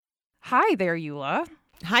Hi there, Eula.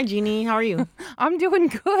 Hi, Jeannie. How are you? I'm doing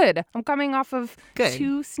good. I'm coming off of Good.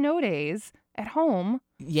 2 snow days at home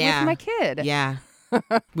Yeah. with my kid. Yeah.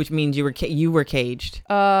 Which means you were caged.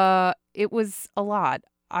 It was a lot.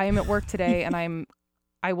 I am at work today, and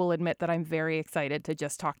I will admit that I'm very excited to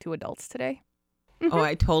just talk to adults today. Oh,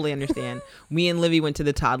 I totally understand. Me and Livy went to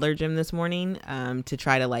the toddler gym this morning to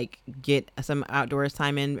try to get some outdoors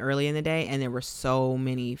time in early in the day, and there were so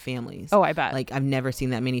many families. Oh, I bet. I've never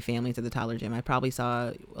seen that many families at the toddler gym. I probably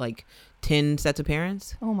saw 10 sets of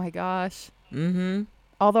parents. Oh my gosh. Mm-hmm.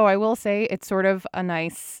 Although I will say it's sort of a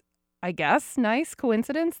nice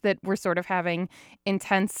coincidence that we're sort of having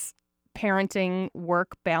intense parenting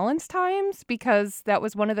work balance times, because that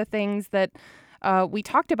was one of the things that we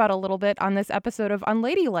talked about a little bit on this episode of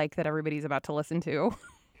Unladylike that everybody's about to listen to.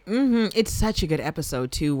 Mm-hmm. It's such a good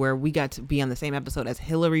episode, too, where we got to be on the same episode as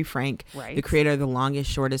Hillary Frank, Right. the creator of The Longest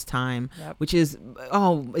Shortest Time, Yep. which is,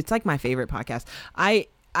 it's like my favorite podcast.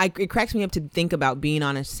 It cracks me up to think about being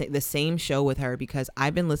on the same show with her, because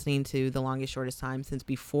I've been listening to The Longest Shortest Time since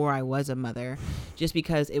before I was a mother, just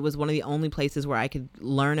because it was one of the only places where I could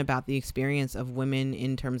learn about the experience of women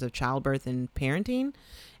in terms of childbirth and parenting.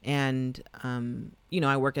 And,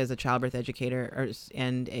 I work as a childbirth educator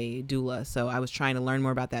and a doula. So I was trying to learn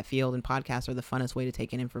more about that field, and podcasts are the funnest way to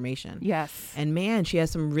take in information. Yes. And man, she has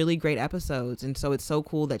some really great episodes. And so it's so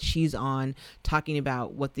cool that she's on talking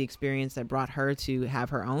about what the experience that brought her to have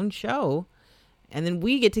her own show. And then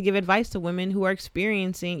we get to give advice to women who are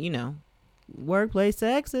experiencing, workplace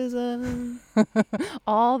sexism.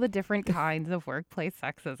 All the different kinds of workplace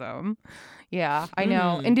sexism. Yeah, I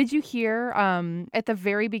know. And did you hear at the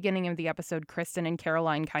very beginning of the episode, Kristen and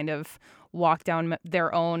Caroline kind of walk down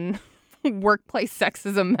their own workplace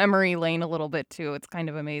sexism memory lane a little bit too? It's kind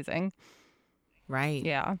of amazing. Right.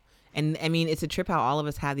 Yeah. And I mean, it's a trip how all of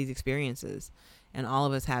us have these experiences, and all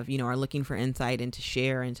of us have, are looking for insight and to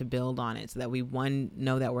share and to build on it, so that we, one,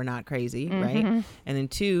 know that we're not crazy, right? And then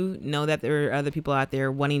two, know that there are other people out there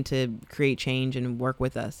wanting to create change and work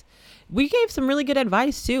with us. We gave some really good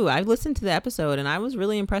advice too. I listened to the episode and I was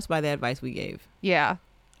really impressed by the advice we gave. Yeah.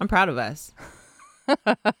 I'm proud of us.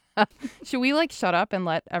 Should we shut up and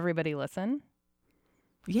let everybody listen?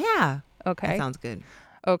 Yeah. Okay. That sounds good.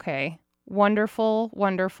 Okay. Wonderful,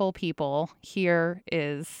 wonderful people. Here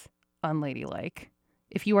is Unladylike.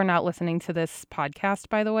 If you are not listening to this podcast,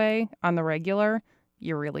 by the way, on the regular,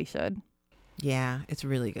 you really should. Yeah, it's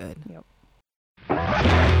really good. Yep.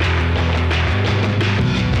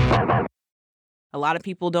 A lot of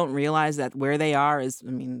people don't realize that where they are is,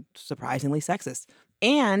 surprisingly sexist.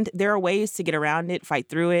 And there are ways to get around it, fight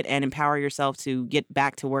through it, and empower yourself to get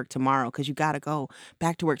back to work tomorrow, because you got to go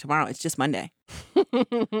back to work tomorrow. It's just Monday.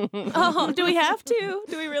 Oh, do we have to?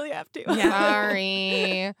 Do we really have to? Yeah.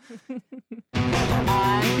 Sorry.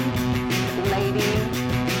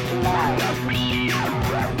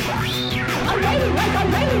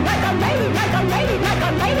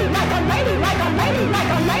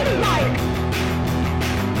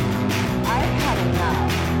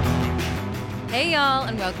 Hey y'all,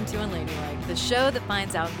 and welcome to Unladylike, the show that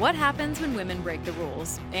finds out what happens when women break the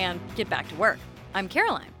rules and get back to work. I'm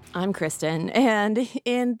Caroline. I'm Kristen, and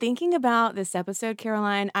in thinking about this episode,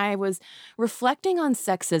 Caroline, I was reflecting on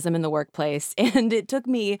sexism in the workplace, and it took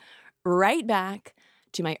me right back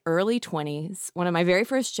to my early 20s, one of my very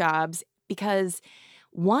first jobs, because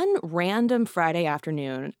one random Friday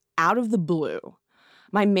afternoon, out of the blue,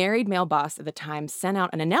 my married male boss at the time sent out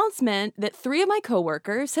an announcement that 3 of my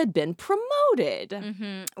coworkers had been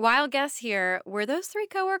promoted. Wild guess here, were those 3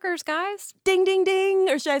 coworkers guys? Ding, ding, ding,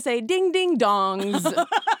 or should I say ding, ding, dongs?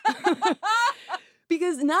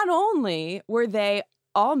 Because not only were they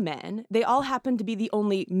all men, they all happened to be the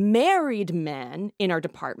only married men in our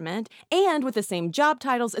department, and with the same job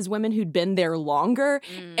titles as women who'd been there longer.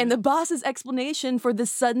 And the boss's explanation for the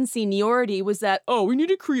sudden seniority was that, we need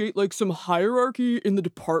to create some hierarchy in the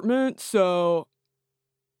department, so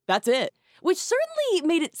that's it. Which certainly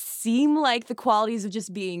made it seem like the qualities of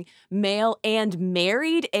just being male and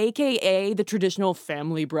married, aka the traditional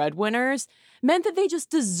family breadwinners, meant that they just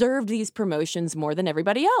deserved these promotions more than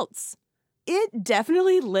everybody else. It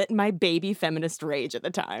definitely lit my baby feminist rage at the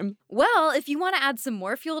time. Well, if you want to add some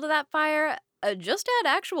more fuel to that fire, just add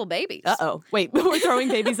actual babies. Uh-oh. Wait, we're throwing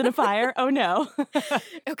babies in a fire? Oh, no.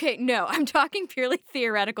 Okay, no, I'm talking purely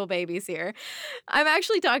theoretical babies here. I'm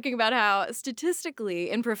actually talking about how, statistically,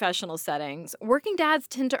 in professional settings, working dads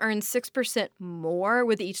tend to earn 6% more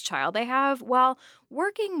with each child they have, while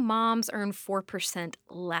working moms earn 4%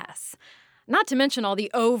 less. Not to mention all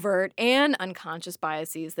the overt and unconscious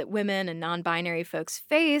biases that women and non-binary folks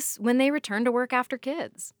face when they return to work after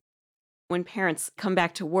kids. when parents come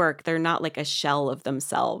back to work, they're not like a shell of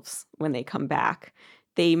themselves when they come back.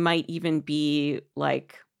 They might even be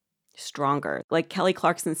like stronger. Like Kelly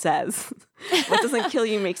Clarkson says, what doesn't kill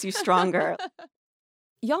you makes you stronger.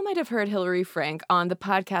 Y'all might have heard Hillary Frank on the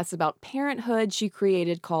podcast about parenthood she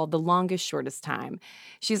created called The Longest Shortest Time.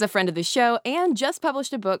 She's a friend of the show and just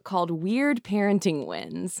published a book called Weird Parenting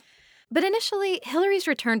Wins. But initially, Hillary's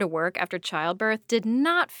return to work after childbirth did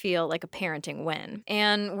not feel like a parenting win.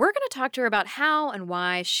 And we're going to talk to her about how and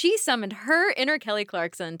why she summoned her inner Kelly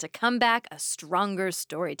Clarkson to come back a stronger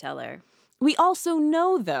storyteller. We also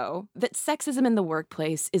know, though, that sexism in the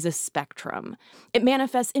workplace is a spectrum. It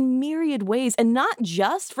manifests in myriad ways, and not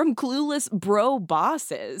just from clueless bro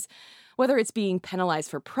bosses. Whether it's being penalized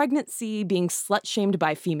for pregnancy, being slut-shamed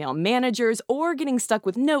by female managers, or getting stuck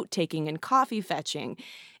with note-taking and coffee fetching,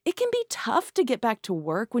 it can be tough to get back to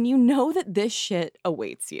work when you know that this shit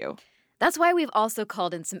awaits you. That's why we've also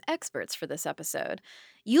called in some experts for this episode.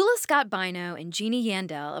 Eula Scott Bino and Jeannie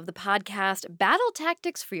Yandel of the podcast Battle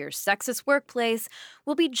Tactics for Your Sexist Workplace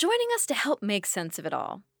will be joining us to help make sense of it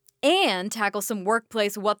all and tackle some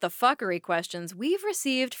workplace what-the-fuckery questions we've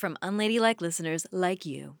received from unladylike listeners like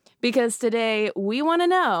you. Because today, we want to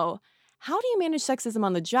know, how do you manage sexism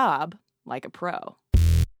on the job like a pro?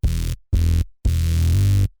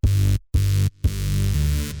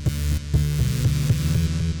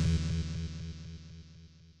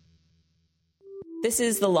 This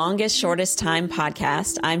is the Longest Shortest Time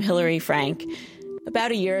podcast. I'm Hillary Frank.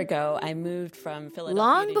 About a year ago, I moved from Philadelphia.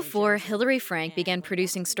 Long before Hillary Frank began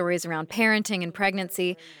producing stories around parenting and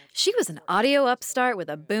pregnancy, she was an audio upstart with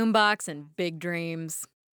a boombox and big dreams.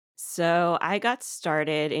 So I got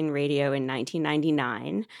started in radio in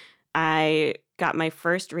 1999. I got my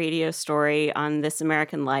first radio story on This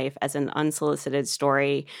American Life as an unsolicited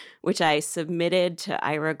story, which I submitted to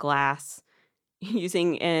Ira Glass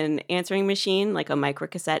using an answering machine, like a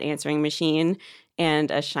microcassette answering machine, and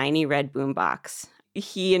a shiny red boombox.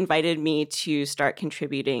 He invited me to start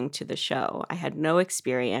contributing to the show. I had no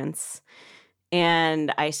experience,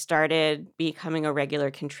 and I started becoming a regular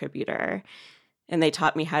contributor. And they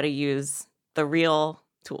taught me how to use the real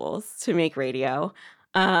tools to make radio.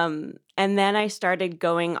 And then I started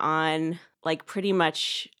going on like pretty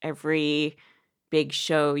much every big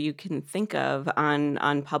show you can think of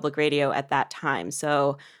on public radio at that time.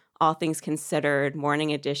 So All Things Considered,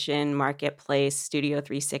 Morning Edition, Marketplace, Studio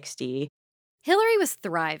 360. Hillary was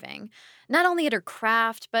thriving, not only at her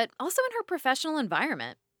craft, but also in her professional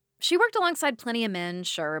environment. She worked alongside plenty of men,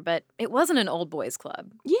 sure, but it wasn't an old boys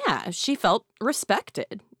club. Yeah, she felt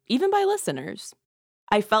respected, even by listeners.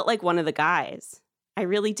 I felt like one of the guys. I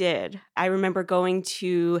really did. I remember going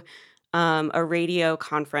to a radio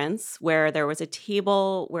conference where there was a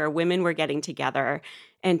table where women were getting together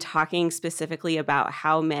and talking specifically about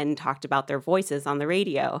how men talked about their voices on the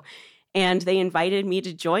radio. And they invited me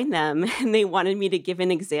to join them, and they wanted me to give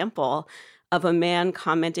an example of a man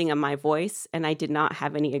commenting on my voice, and I did not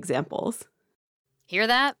have any examples. Hear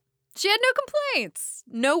that? She had no complaints.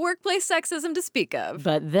 No workplace sexism to speak of.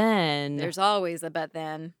 But then... There's always a but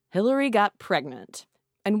then. Hillary got pregnant.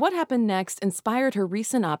 And what happened next inspired her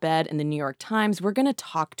recent op-ed in the New York Times we're going to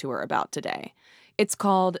talk to her about today. It's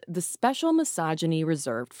called The Special Misogyny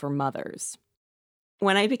Reserved for Mothers.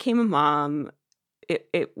 When I became a mom,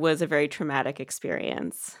 it was a very traumatic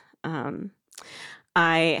experience.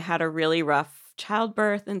 I had a really rough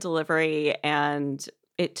childbirth and delivery, and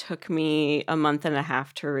it took me a month and a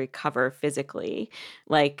half to recover physically.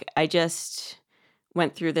 Like, I just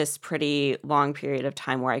went through this pretty long period of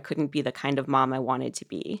time where I couldn't be the kind of mom I wanted to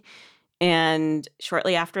be. And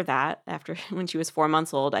shortly after that, when she was 4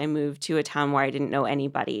 months old, I moved to a town where I didn't know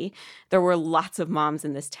anybody. There were lots of moms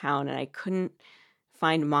in this town, and I couldn't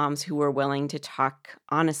find moms who were willing to talk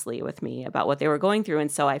honestly with me about what they were going through. And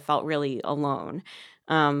so I felt really alone.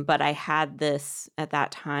 But I had this, at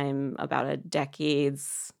that time, about a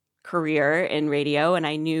decade's career in radio, and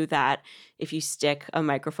I knew that if you stick a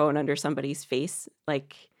microphone under somebody's face,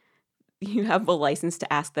 like, you have a license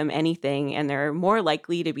to ask them anything, and they're more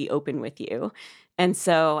likely to be open with you. And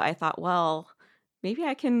so I thought, well, maybe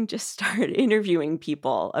I can just start interviewing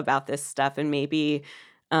people about this stuff, and maybe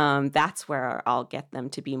that's where I'll get them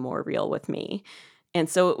to be more real with me. And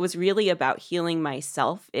so it was really about healing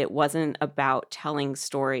myself. It wasn't about telling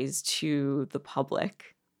stories to the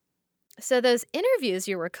public. So those interviews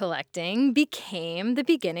you were collecting became the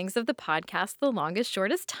beginnings of the podcast, The Longest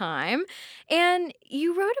Shortest Time. And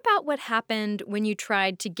you wrote about what happened when you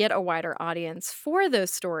tried to get a wider audience for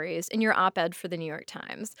those stories in your op-ed for the New York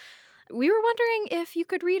Times. We were wondering if you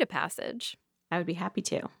could read a passage. I would be happy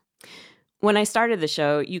to. When I started the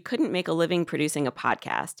show, you couldn't make a living producing a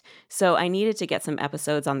podcast, so I needed to get some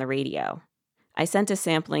episodes on the radio. I sent a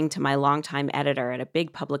sampling to my longtime editor at a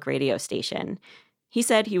big public radio station. He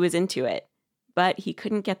said he was into it, but he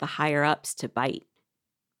couldn't get the higher-ups to bite.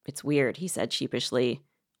 "It's weird," he said sheepishly.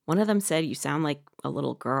 "One of them said you sound like a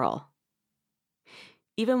little girl."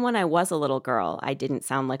 Even when I was a little girl, I didn't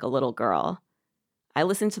sound like a little girl. I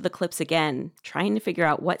listened to the clips again, trying to figure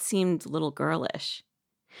out what seemed little girlish.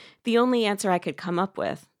 The only answer I could come up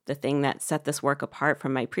with, the thing that set this work apart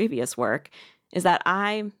from my previous work, is that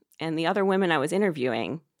I and the other women I was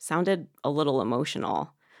interviewing sounded a little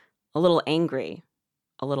emotional, a little angry,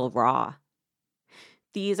 a little raw.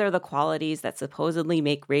 These are the qualities that supposedly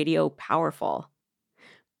make radio powerful.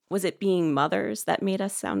 Was it being mothers that made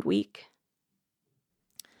us sound weak?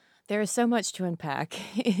 There is so much to unpack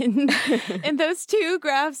in those two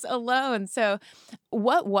graphs alone. So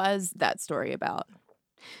what was that story about?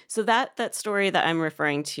 So that story that I'm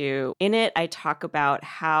referring to, in it, I talk about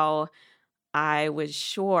how I was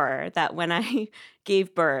sure that when I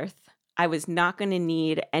gave birth, I was not going to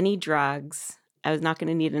need any drugs. I was not going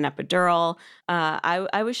to need an epidural.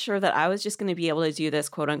 I was sure that I was just going to be able to do this,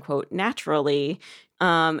 quote unquote, naturally.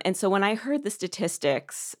 And so when I heard the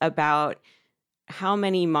statistics about how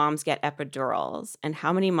many moms get epidurals and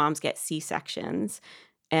how many moms get C-sections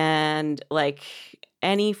and like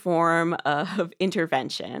any form of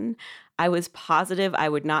intervention, I was positive I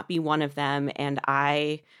would not be one of them. And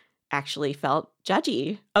I actually felt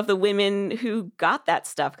judgy of the women who got that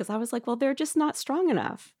stuff because I was like, well, they're just not strong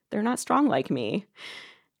enough. They're not strong like me.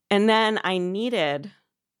 And then I needed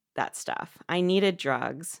that stuff. I needed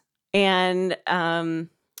drugs. And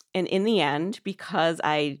in the end, because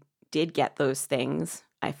I did get those things,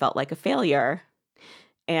 I felt like a failure.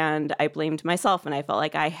 And I blamed myself, and I felt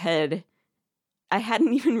like I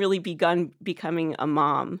hadn't even really begun becoming a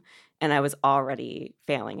mom, and I was already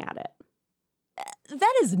failing at it.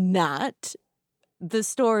 That is not the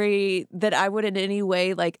story that I would in any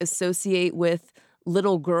way like associate with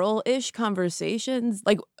little girl-ish conversations.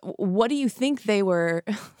 Like, what do you think they were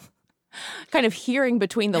kind of hearing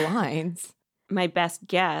between the lines? My best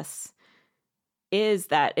guess is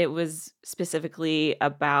that it was specifically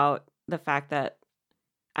about the fact that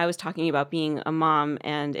I was talking about being a mom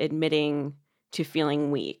and admitting to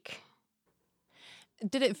feeling weak.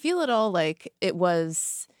 Did it feel at all like it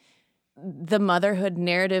was the motherhood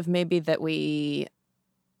narrative maybe that we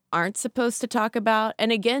aren't supposed to talk about?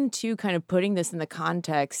 And again, too, kind of putting this in the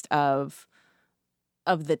context of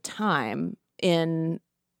the time in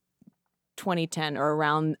 2010 or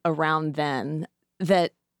around then,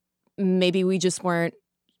 that maybe we just weren't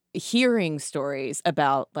hearing stories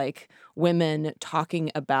about like women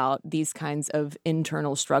talking about these kinds of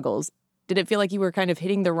internal struggles. Did it feel like you were kind of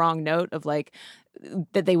hitting the wrong note of like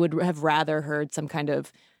that they would have rather heard some kind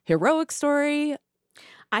of heroic story?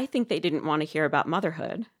 I think they didn't want to hear about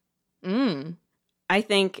motherhood. I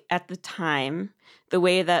think at the time, the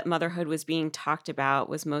way that motherhood was being talked about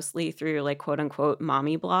was mostly through like quote unquote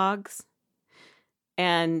mommy blogs.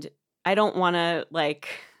 And I don't want to like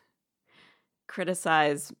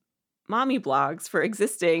criticize mommy blogs for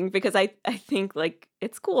existing because I think like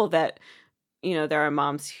it's cool that, you know, there are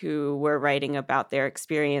moms who were writing about their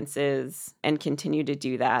experiences and continue to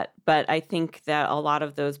do that. But I think that a lot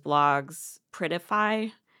of those blogs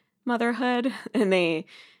prettify motherhood and they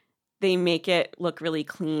make it look really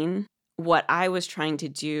clean. What I was trying to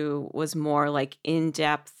do was more like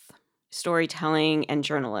in-depth storytelling and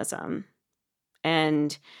journalism.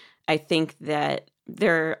 And I think that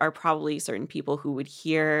there are probably certain people who would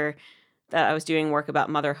hear that I was doing work about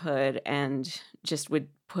motherhood and just would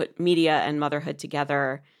put media and motherhood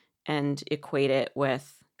together and equate it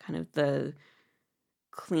with kind of the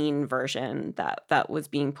clean version that was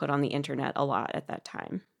being put on the internet a lot at that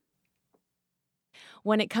time.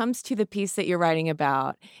 When it comes to the piece that you're writing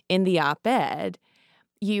about in the op-ed,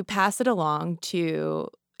 you pass it along to,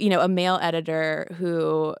 you know, a male editor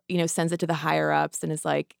who, you know, sends it to the higher ups and is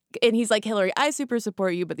like, and he's like, Hillary, I super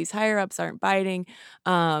support you, but these higher ups aren't biting.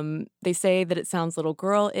 They say that it sounds little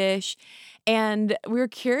girl-ish. And we're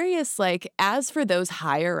curious, like, as for those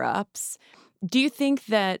higher ups, do you think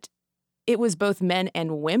that it was both men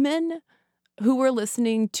and women who were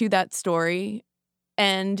listening to that story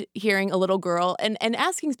and hearing a little girl and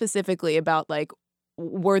asking specifically about, like,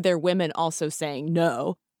 were there women also saying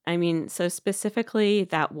no? I mean, so specifically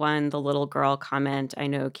that one, the little girl comment, I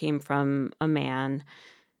know came from a man.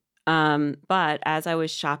 But as I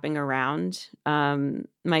was shopping around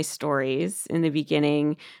my stories in the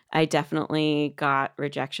beginning, I definitely got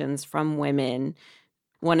rejections from women.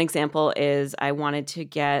 One example is I wanted to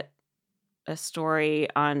get a story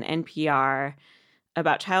on NPR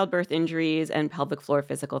about childbirth injuries and pelvic floor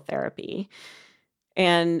physical therapy.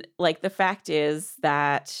 And like the fact is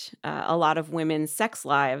that a lot of women's sex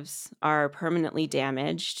lives are permanently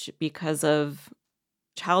damaged because of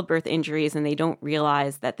childbirth injuries, and they don't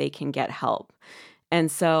realize that they can get help. And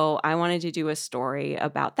so I wanted to do a story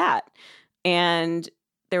about that. And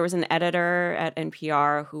there was an editor at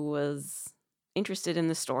NPR who was interested in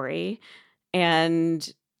the story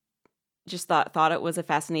and just thought it was a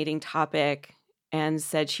fascinating topic and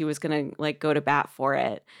said she was going to like go to bat for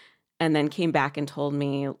it. And then came back and told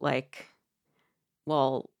me like,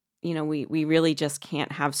 well, you know, we really just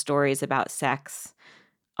can't have stories about sex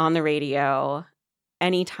on the radio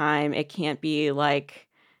anytime. It can't be like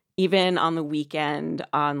even on the weekend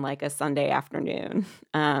on like a Sunday afternoon.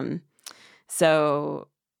 So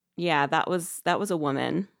yeah, that was a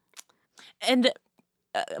woman. And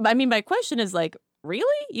I mean, my question is like,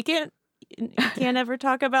 really? You can't ever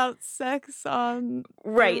talk about sex on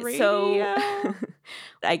right. the radio? So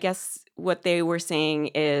I guess what they were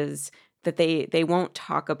saying is that they won't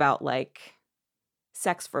talk about like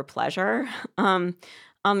sex for pleasure on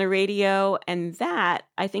the radio. And that,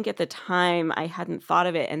 I think at the time I hadn't thought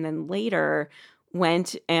of it, and then later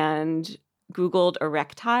went and Googled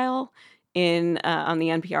erectile on the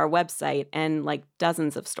NPR website, and like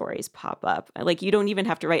dozens of stories pop up. Like you don't even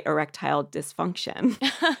have to write erectile dysfunction.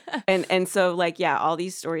 and so like, yeah, all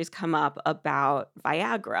these stories come up about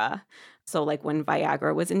Viagra. So like when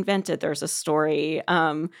Viagra was invented, there's a story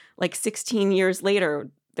like 16 years later,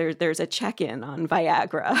 there's a check-in on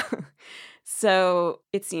Viagra. So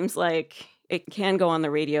it seems like it can go on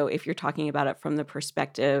the radio if you're talking about it from the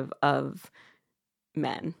perspective of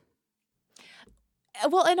men.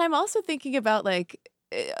 Well, and I'm also thinking about like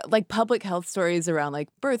public health stories around like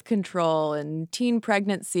birth control and teen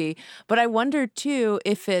pregnancy. But I wonder too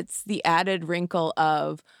if it's the added wrinkle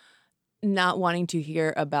of not wanting to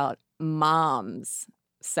hear about moms'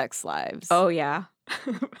 sex lives. Oh, yeah.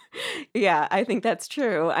 Yeah, I think that's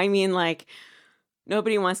true. I mean, like,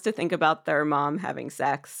 nobody wants to think about their mom having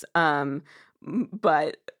sex,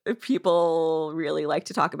 but people really like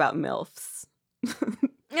to talk about MILFs.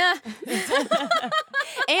 Yeah.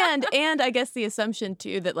 and I guess the assumption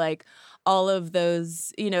too that like all of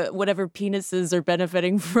those, you know, whatever penises are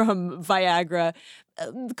benefiting from Viagra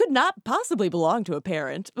could not possibly belong to a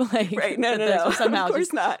parent. Like, right? No. Somehow of course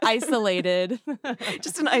just not. Isolated.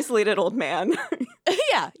 Just an isolated old man.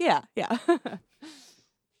 Yeah.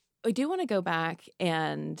 I do want to go back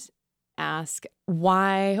and ask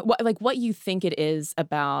what you think it is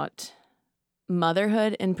about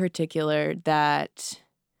motherhood in particular that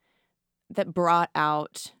brought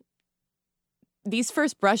out these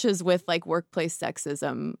first brushes with like workplace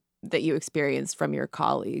sexism that you experienced from your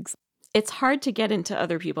colleagues. It's hard to get into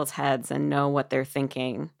other people's heads and know what they're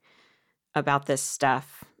thinking about this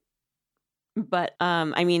stuff. But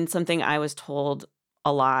I mean, something I was told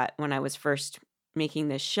a lot when I was first making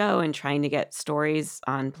this show and trying to get stories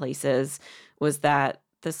on places was that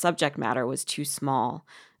the subject matter was too small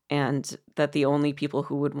and that the only people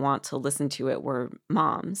who would want to listen to it were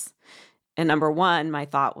moms. And number one, my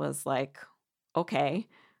thought was like, okay,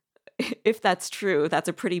 if that's true, that's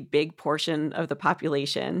a pretty big portion of the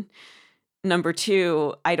population. Number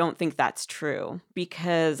two, I don't think that's true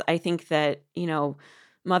because I think that, you know,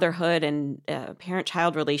 motherhood and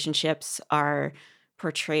parent-child relationships are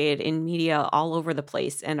portrayed in media all over the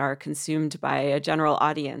place and are consumed by a general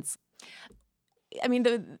audience. I mean,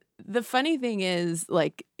 the funny thing is,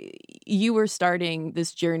 like, you were starting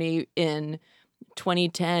this journey in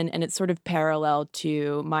 2010, and it's sort of parallel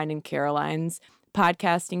to mine and Caroline's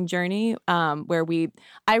podcasting journey, where we,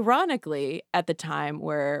 ironically, at the time,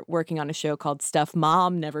 were working on a show called Stuff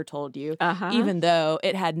Mom Never Told You, even though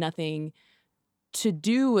it had nothing to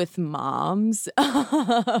do with moms,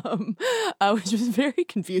 which was very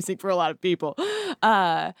confusing for a lot of people.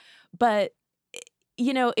 But,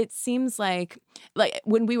 you know, it seems like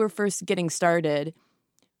when we were first getting started,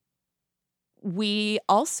 we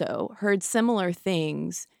also heard similar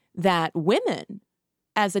things that women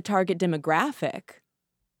as a target demographic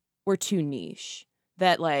were too niche.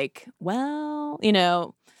 That like, well, you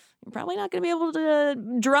know, you're probably not going to be able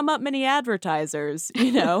to drum up many advertisers,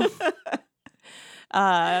 you know.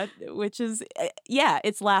 Which is, yeah,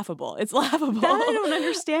 it's laughable. It's laughable. That I don't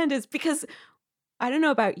understand is because I don't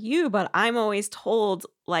know about you, but I'm always told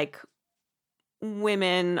like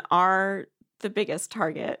women are the biggest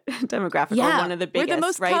target demographic or one of the biggest. We're the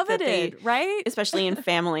most right? coveted, right? Especially in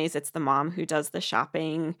families, it's the mom who does the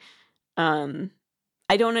shopping. I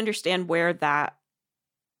don't understand where that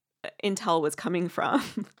intel was coming from.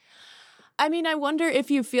 I mean, I wonder if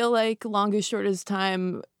you feel like Longest Shortest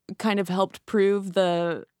Time kind of helped prove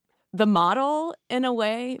the model in a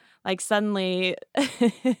way. Like suddenly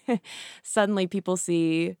people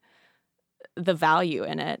see the value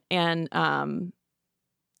in it. And I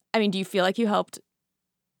mean, do you feel like you helped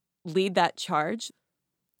lead that charge?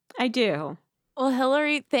 I do. Well,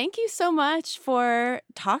 Hillary, thank you so much for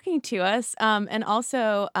talking to us. And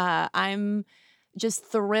also, I'm just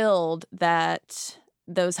thrilled that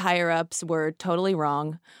those higher ups were totally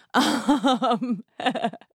wrong.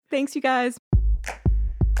 Thanks, you guys.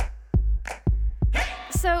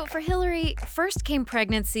 So for Hillary, first came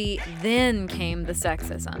pregnancy, then came the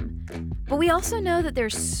sexism. But we also know that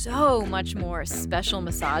there's so much more special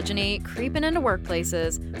misogyny creeping into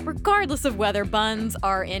workplaces, regardless of whether buns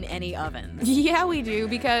are in any ovens. Yeah, we do,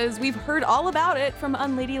 because we've heard all about it from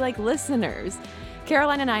unladylike listeners.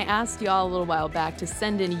 Caroline and I asked y'all a little while back to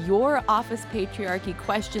send in your office patriarchy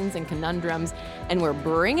questions and conundrums, and we're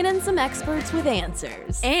bringing in some experts with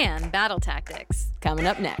answers. And battle tactics. Coming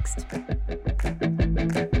up next.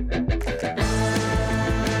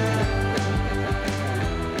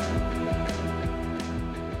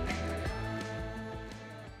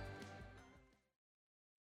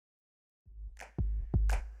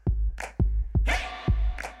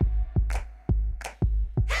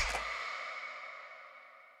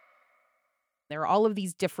 There are all of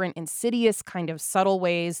these different insidious kind of subtle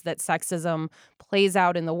ways that sexism plays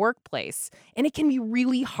out in the workplace, and it can be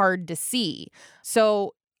really hard to see.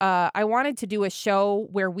 So I wanted to do a show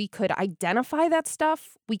where we could identify that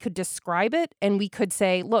stuff, we could describe it, and we could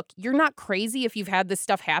say, look, you're not crazy if you've had this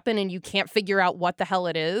stuff happen and you can't figure out what the hell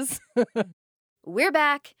it is. We're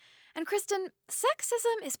back. And Kristen,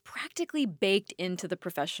 sexism is practically baked into the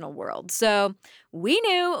professional world. So we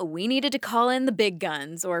knew we needed to call in the big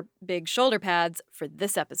guns, or big shoulder pads, for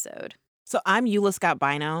this episode. So I'm Eula Scott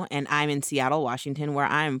Bino, and I'm in Seattle, Washington, where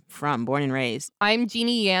I'm from, born and raised. I'm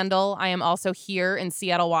Jeannie Yandel. I am also here in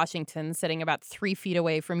Seattle, Washington, sitting about 3 feet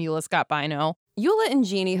away from Eula Scott Bino. Eula and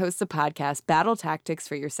Jeannie host the podcast Battle Tactics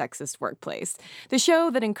for Your Sexist Workplace, the show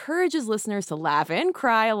that encourages listeners to laugh and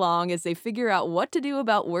cry along as they figure out what to do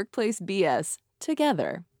about workplace BS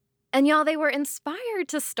together. And y'all, they were inspired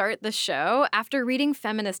to start the show after reading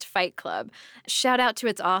Feminist Fight Club. Shout out to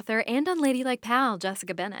its author and unladylike pal,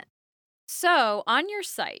 Jessica Bennett. So, on your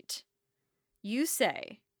site, you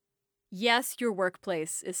say, yes, your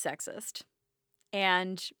workplace is sexist.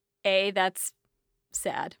 And A, that's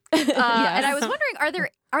sad. Yes. And I was wondering,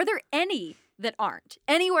 are there any that aren't?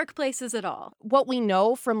 Any workplaces at all? What we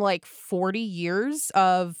know from like 40 years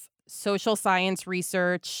of social science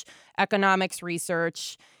research, economics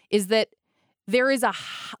research, is that there is a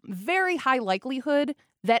very high likelihood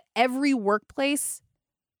that every workplace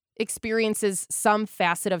experiences some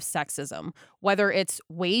facet of sexism, whether it's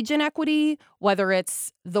wage inequity, whether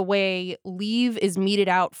it's the way leave is meted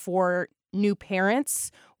out for new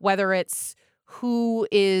parents, whether it's who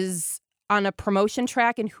is on a promotion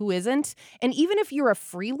track and who isn't. And even if you're a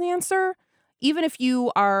freelancer, even if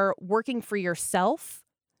you are working for yourself,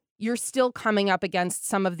 you're still coming up against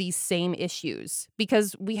some of these same issues,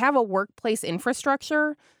 because we have a workplace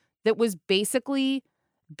infrastructure that was basically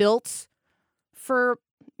built for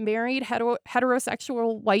married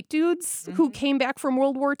heterosexual white dudes who came back from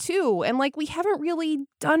World War II. And like, we haven't really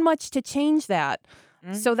done much to change that.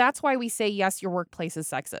 So that's why we say, yes, your workplace is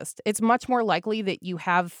sexist. It's much more likely that you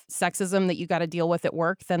have sexism that you got to deal with at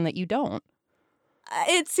work than that you don't.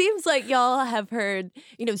 It seems like y'all have heard,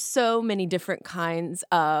 so many different kinds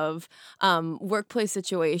of workplace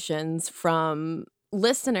situations from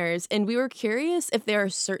listeners. And we were curious if there are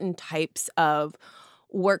certain types of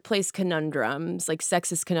workplace conundrums, like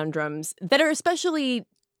sexist conundrums, that are especially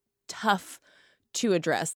tough to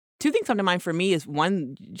address. Two things come to mind for me is,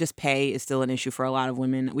 one, just pay is still an issue for a lot of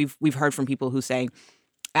women. We've heard from people who say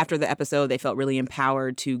after the episode they felt really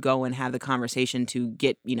empowered to go and have the conversation to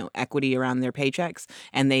get, equity around their paychecks,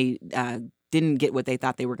 and they didn't get what they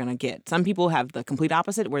thought they were going to get. Some people have the complete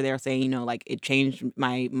opposite, where they're saying, like, it changed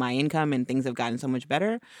my income and things have gotten so much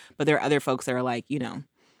better. But there are other folks that are like,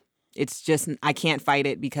 it's just, I can't fight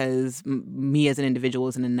it because me as an individual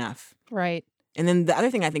isn't enough. Right. And then the other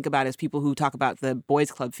thing I think about is people who talk about the boys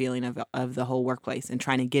club feeling of the whole workplace and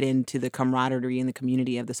trying to get into the camaraderie and the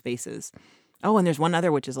community of the spaces. Oh, and there's one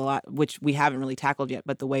other, which we haven't really tackled yet,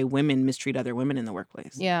 but the way women mistreat other women in the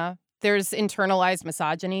workplace. Yeah. There's internalized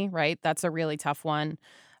misogyny, right? That's a really tough one.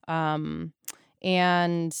 And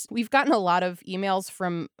we've gotten a lot of emails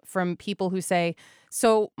from people who say,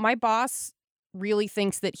 so my boss really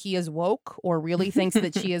thinks that he is woke, or really thinks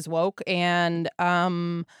that she is woke, and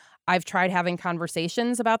I've tried having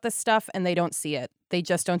conversations about this stuff and they don't see it. They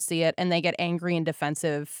just don't see it, and they get angry and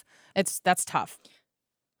defensive. That's tough.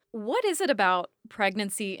 What is it about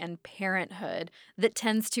pregnancy and parenthood that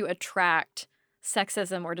tends to attract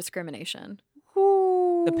sexism or discrimination?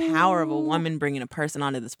 The power of a woman bringing a person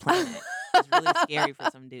onto this planet is really scary for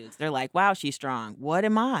some dudes. They're like, wow, she's strong. What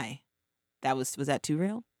am I? Was that too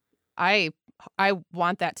real? I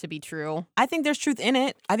want that to be true. I think there's truth in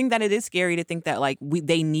it. I think that it is scary to think that like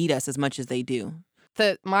they need us as much as they do.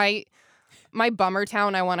 My bummer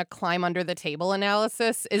town I want to climb under the table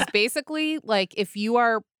analysis is basically like if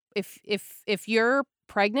you're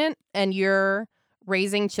pregnant and you're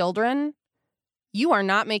raising children, you are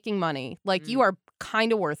not making money. Like you are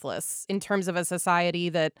kind of worthless in terms of a society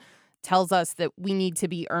that tells us that we need to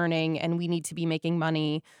be earning and we need to be making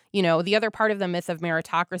money. You know, the other part of the myth of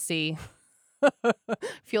meritocracy, I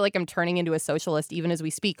feel like I'm turning into a socialist even as we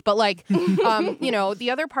speak. But like, you know,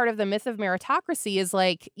 the other part of the myth of meritocracy is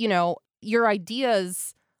like, you know, your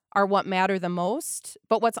ideas are what matter the most.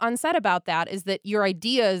 But what's unsaid about that is that your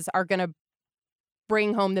ideas are going to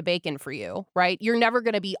bring home the bacon for you, right? You're never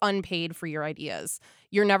going to be unpaid for your ideas.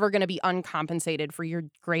 You're never going to be uncompensated for your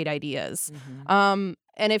great ideas. Mm-hmm.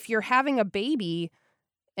 And if you're having a baby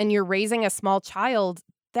and you're raising a small child,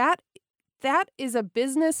 that is a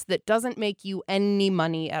business that doesn't make you any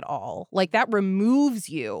money at all. Like that removes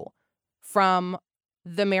you from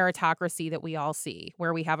the meritocracy that we all see,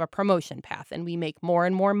 where we have a promotion path and we make more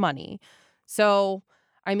and more money. So,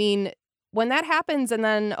 I mean, when that happens and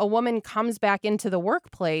then a woman comes back into the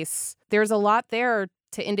workplace, there's a lot there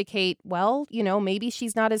to indicate, well, you know, maybe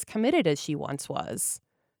she's not as committed as she once was.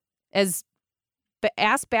 But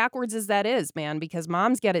ass backwards as that is, man, because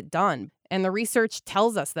moms get it done. And the research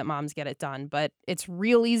tells us that moms get it done. But it's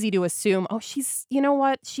real easy to assume, oh, you know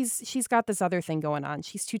what? She's got this other thing going on.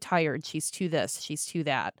 She's too tired. She's too this. She's too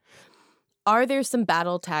that. Are there some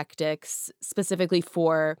battle tactics specifically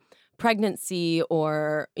for pregnancy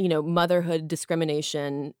or, you know, motherhood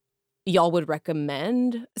discrimination y'all would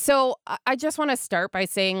recommend? So I just want to start by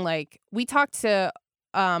saying, like, we talked to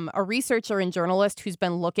a researcher and journalist who's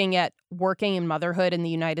been looking at working in motherhood in the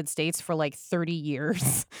United States for like 30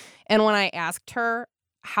 years. And when I asked her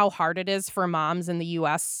how hard it is for moms in the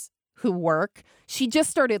U.S. who work, she just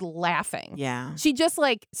started laughing. Yeah. She just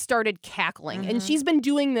like started cackling. And she's been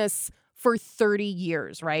doing this for 30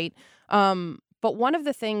 years, right? But one of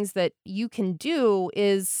the things that you can do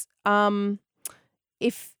is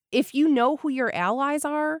if you know who your allies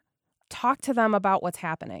are, talk to them about what's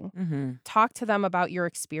happening. Mm-hmm. Talk to them about your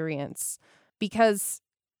experience. Because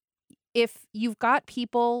if you've got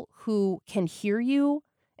people who can hear you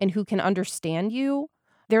and who can understand you,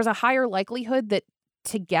 there's a higher likelihood that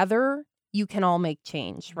together you can all make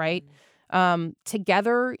change, right?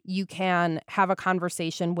 Together you can have a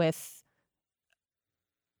conversation with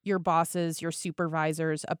your bosses, your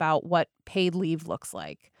supervisors about what paid leave looks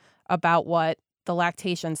like, about what the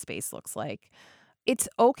lactation space looks like. It's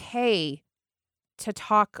okay to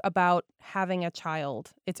talk about having a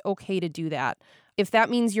child. It's okay to do that. If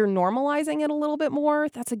that means you're normalizing it a little bit more,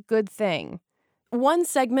 that's a good thing. One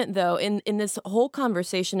segment, though, in this whole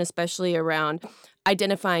conversation, especially around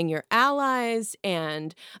identifying your allies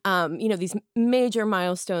and, you know, these major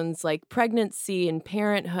milestones like pregnancy and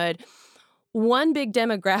parenthood, one big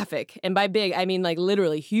demographic, and by big, I mean like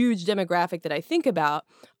literally huge demographic that I think about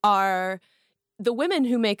are the women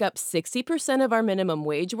who make up 60% of our minimum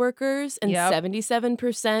wage workers and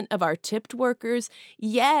 77% of our tipped workers.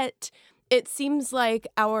 Yet, it seems like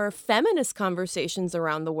our feminist conversations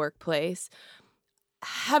around the workplace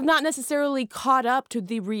have not necessarily caught up to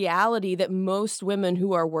the reality that most women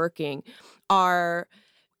who are working are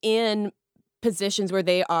in positions where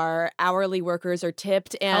they are hourly workers or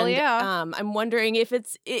tipped. And I'm wondering if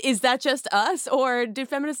is that just us, or do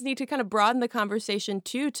feminists need to kind of broaden the conversation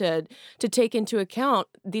too to take into account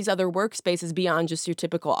these other workspaces beyond just your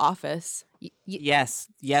typical office? Yes.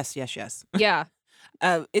 Yeah.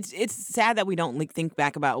 It's sad that we don't think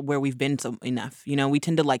back about where we've been enough. You know, we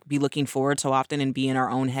tend to like be looking forward so often and be in our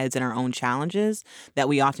own heads and our own challenges that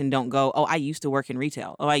we often don't go, oh, I used to work in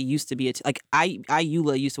retail. Oh, I used to be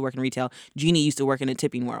Eula used to work in retail. Jeannie used to work in a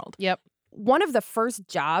tipping world. Yep. One of the first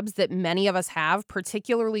jobs that many of us have,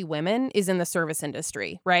 particularly women, is in the service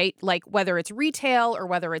industry, right? Like whether it's retail or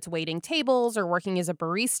whether it's waiting tables or working as a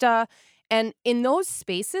barista. And in those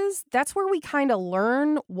spaces, that's where we kind of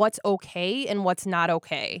learn what's okay and what's not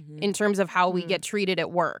okay in terms of how we get treated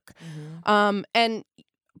at work. And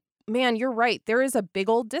man, you're right. There is a big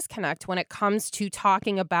old disconnect when it comes to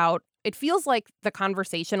talking about, it feels like the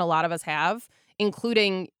conversation a lot of us have,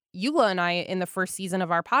 including Eula and I in the first season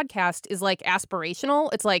of our podcast is like aspirational.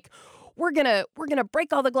 It's like, we're gonna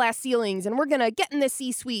break all the glass ceilings and we're gonna get in the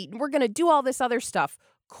C-suite and we're gonna do all this other stuff.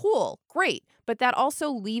 Cool, great. But that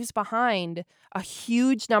also leaves behind a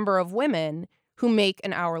huge number of women who make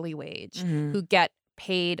an hourly wage, who get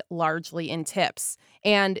paid largely in tips,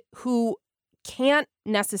 and who can't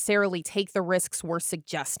necessarily take the risks we're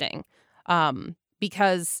suggesting.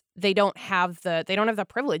 Because they don't have the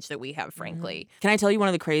privilege that we have, frankly. Can I tell you one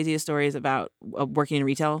of the craziest stories about working in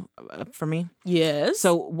retail for me? Yes.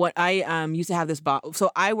 So what I used to have this boss.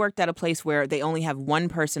 So I worked at a place where they only have one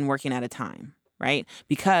person working at a time, right?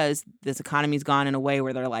 Because this economy's gone in a way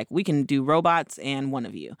where they're like, we can do robots and one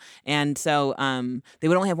of you. And so they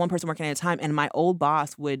would only have one person working at a time. And my old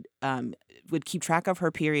boss would keep track of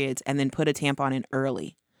her periods and then put a tampon in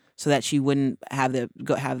early, so that she wouldn't have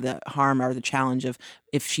the harm or the challenge of,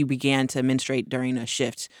 if she began to menstruate during a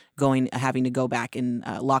shift, having to go back and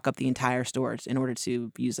lock up the entire stores in order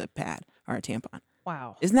to use a pad or a tampon.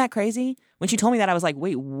 Wow. Isn't that crazy? When she told me that, I was like,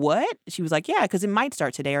 wait, what? She was like, yeah, because it might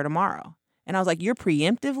start today or tomorrow. And I was like, you're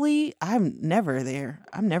preemptively? I'm never there.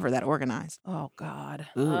 I'm never that organized. Oh, God.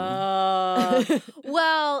 Well,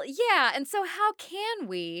 yeah. And so how can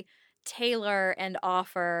we tailor and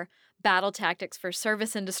offer battle tactics for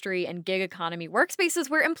service industry and gig economy workspaces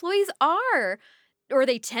where employees are, or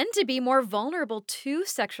they tend to be, more vulnerable to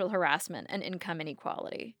sexual harassment and income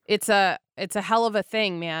inequality? It's a hell of a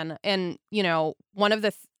thing, man. And, one of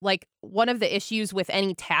the issues with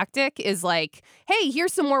any tactic is like, hey,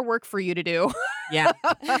 here's some more work for you to do. Yeah.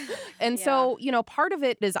 And so, part of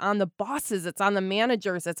it is on the bosses, it's on the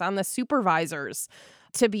managers, it's on the supervisors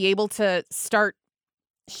to be able to start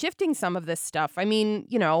shifting some of this stuff. I mean,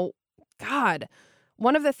 God,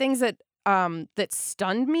 one of the things that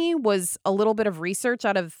stunned me was a little bit of research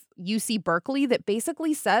out of UC Berkeley that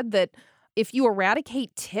basically said that if you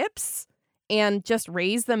eradicate tips and just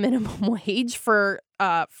raise the minimum wage for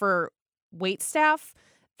wait staff,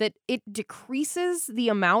 that it decreases the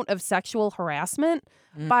amount of sexual harassment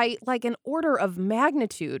by like an order of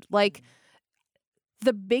magnitude. Like,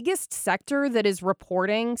 the biggest sector that is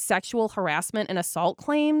reporting sexual harassment and assault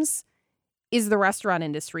claims is the restaurant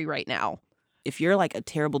industry right now. If you're like a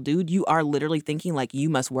terrible dude, you are literally thinking like, you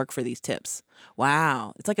must work for these tips.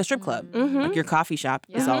 Wow. It's like a strip club. Like your coffee shop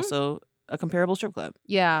is also a comparable strip club.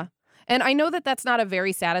 Yeah. And I know that that's not a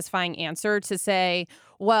very satisfying answer to say,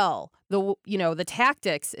 well, the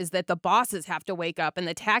tactics is that the bosses have to wake up, and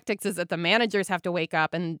the tactics is that the managers have to wake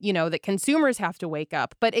up, and, that consumers have to wake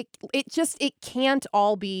up. But it can't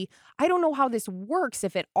all be, I don't know how this works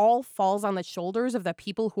if it all falls on the shoulders of the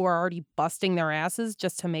people who are already busting their asses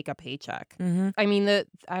just to make a paycheck. I mean, the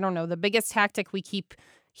biggest tactic we keep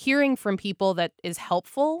hearing from people that is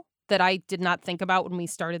helpful that I did not think about when we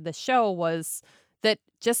started the show was that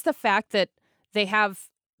just the fact that they have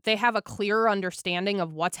a clearer understanding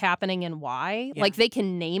of what's happening and why. Yeah. Like, they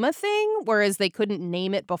can name a thing, whereas they couldn't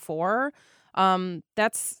name it before. That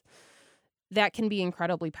can be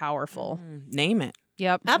incredibly powerful. Name it.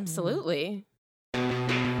 Yep. Absolutely. After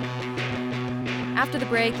the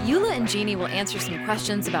break, Eula and Jeannie will answer some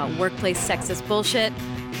questions about workplace sexist bullshit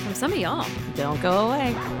from some of y'all. Don't go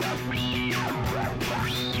away.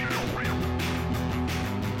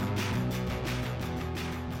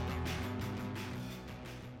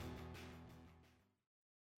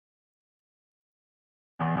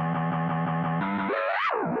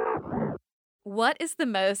 What is the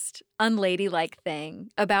most unladylike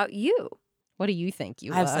thing about you? What do you think,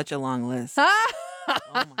 Eula? I have such a long list. Oh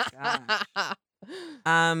my gosh.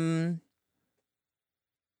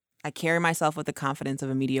 I carry myself with the confidence of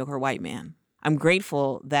a mediocre white man. I'm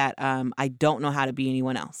grateful that I don't know how to be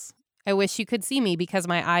anyone else. I wish you could see me because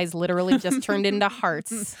my eyes literally just turned into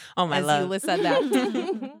hearts. Oh, my as love. Eula said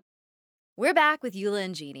that. We're back with Eula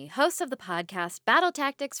and Jeannie, hosts of the podcast Battle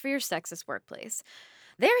Tactics for Your Sexist Workplace.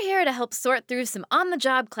 They're here to help sort through some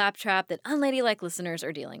on-the-job claptrap that unladylike listeners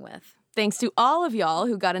are dealing with. Thanks to all of y'all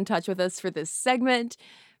who got in touch with us for this segment.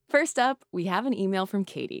 First up, we have an email from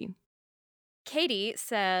Katie. Katie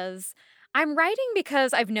says, I'm writing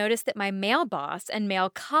because I've noticed that my male boss and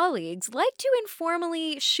male colleagues like to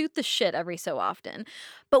informally shoot the shit every so often.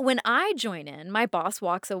 But when I join in, my boss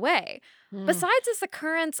walks away. Besides this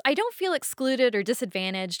occurrence, I don't feel excluded or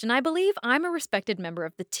disadvantaged, and I believe I'm a respected member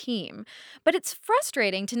of the team. But it's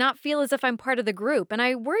frustrating to not feel as if I'm part of the group, and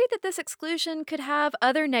I worry that this exclusion could have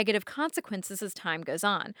other negative consequences as time goes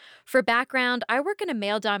on. For background, I work in a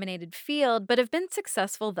male-dominated field, but have been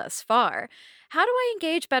successful thus far. How do I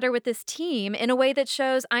engage better with this team in a way that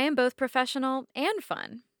shows I am both professional and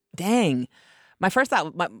fun? Dang. my first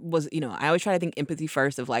thought was, I always try to think empathy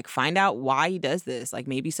first of like, find out why he does this. Like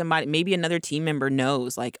maybe another team member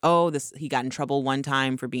knows like, oh, he got in trouble one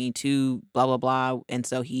time for being too blah, blah, blah. And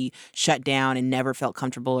so he shut down and never felt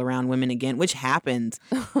comfortable around women again, which happens.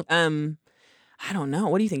 I don't know.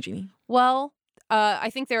 What do you think, Jeannie? Well, I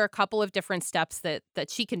think there are a couple of different steps that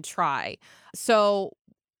she can try. So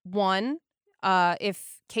one,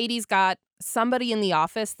 if Katie's got somebody in the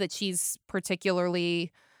office that she's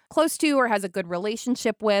particularly close to or has a good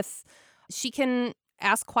relationship with, she can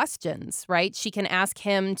ask questions, right? She can ask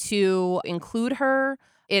him to include her.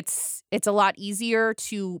 It's a lot easier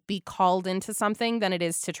to be called into something than it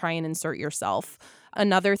is to try and insert yourself.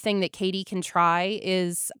 Another thing that Katie can try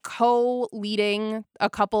is co-leading a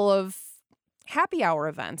couple of happy hour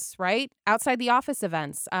events, right? Outside the office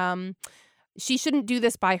events. She shouldn't do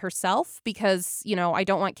this by herself because, I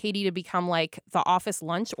don't want Katie to become like the office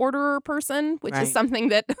lunch orderer person, which is something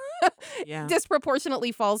that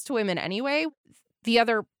disproportionately falls to women anyway. The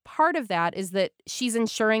other part of that is that she's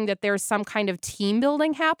ensuring that there's some kind of team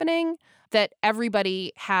building happening that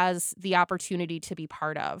everybody has the opportunity to be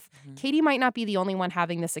part of. Mm-hmm. Katie might not be the only one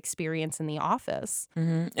having this experience in the office.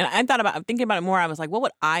 Mm-hmm. And I'm thinking about it more. I was like, what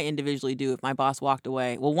would I individually do if my boss walked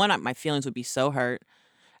away? Well, one, my feelings would be so hurt.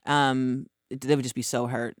 They would just be so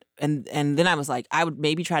hurt. And then I was like, I would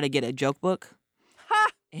maybe try to get a joke book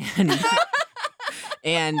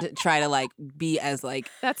and try to like be as like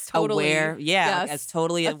that's totally aware. Yeah, as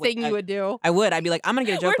totally a thing you would do. I would. I'd be like, I'm gonna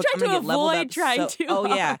get a joke book. I'm gonna get leveled up. Oh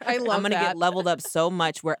yeah, I love I'm gonna get leveled up so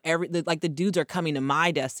much where the dudes are coming to my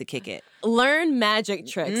desk to kick it. Learn magic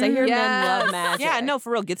tricks. I hear men love magic. Yeah, no,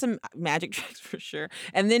 for real. Get some magic tricks for sure.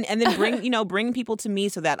 And then bring people to me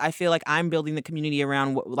so that I feel like I'm building the community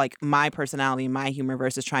around like my personality and my humor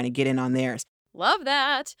versus trying to get in on theirs. Love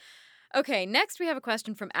that. Okay, next we have a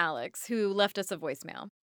question from Alex, who left us a voicemail.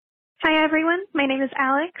 Hi, everyone. My name is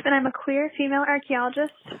Alex, and I'm a queer female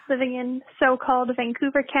archaeologist living in so-called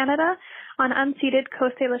Vancouver, Canada, on unceded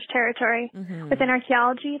Coast Salish territory. Mm-hmm. Within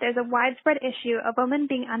archaeology, there's a widespread issue of women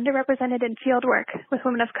being underrepresented in field work, with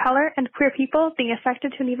women of color and queer people being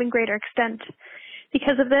affected to an even greater extent.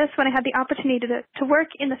 Because of this, when I had the opportunity to work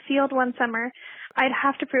in the field one summer, I'd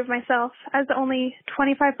have to prove myself, as only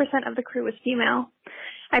 25% of the crew was female.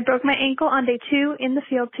 I broke my ankle on day 2 in the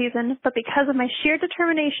field season, but because of my sheer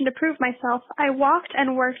determination to prove myself, I walked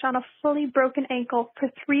and worked on a fully broken ankle for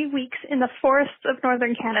 3 weeks in the forests of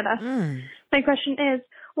northern Canada. My question is,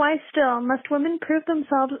 why still must women prove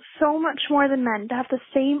themselves so much more than men to have the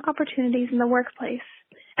same opportunities in the workplace?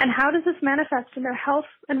 And how does this manifest in their health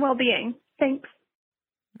and well-being? Thanks.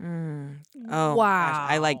 Oh, wow.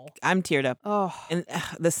 Gosh. I'm teared up. Oh. And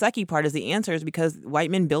the sucky part is the answer is because white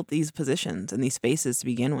men built these positions and these spaces to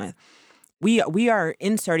begin with. We are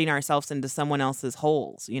inserting ourselves into someone else's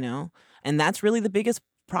holes, and that's really the biggest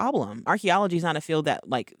problem. Archaeology is not a field that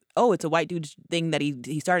like, oh, it's a white dude's thing that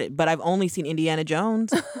he started, but I've only seen Indiana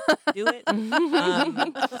Jones do it.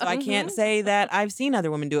 So I can't say that I've seen other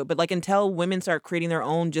women do it, but like until women start creating their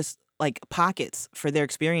own just like pockets for their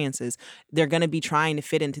experiences, they're going to be trying to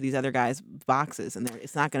fit into these other guys' boxes, and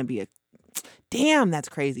it's not going to be damn, that's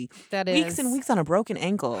crazy. That weeks and weeks on a broken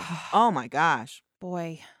ankle. Oh my gosh.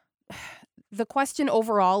 Boy. The question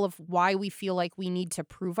overall of why we feel like we need to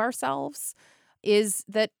prove ourselves is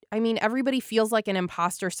that, everybody feels like an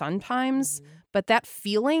imposter sometimes, but that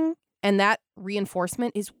feeling and that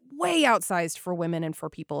reinforcement is way outsized for women and for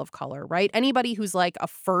people of color, right? Anybody who's like a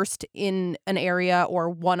first in an area or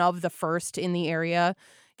one of the first in the area,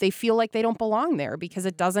 they feel like they don't belong there because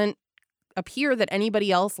it doesn't appear that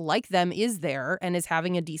anybody else like them is there and is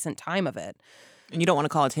having a decent time of it. And you don't want to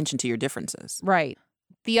call attention to your differences. Right.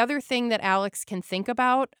 The other thing that Alex can think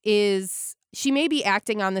about is she may be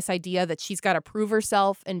acting on this idea that she's got to prove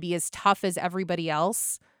herself and be as tough as everybody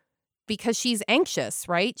else because she's anxious,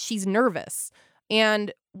 right? She's nervous.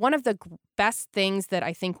 And one of the best things that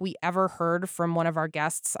I think we ever heard from one of our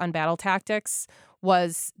guests on Battle Tactics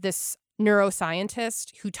was this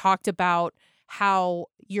neuroscientist who talked about how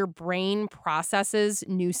your brain processes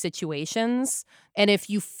new situations. And if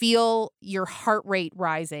you feel your heart rate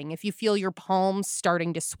rising, if you feel your palms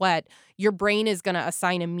starting to sweat, your brain is going to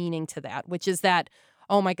assign a meaning to that, which is that,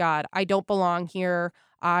 oh my God, I don't belong here.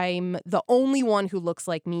 I'm the only one who looks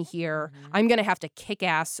like me here. I'm going to have to kick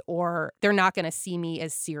ass or they're not going to see me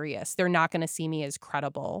as serious. They're not going to see me as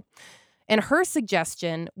credible. And her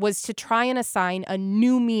suggestion was to try and assign a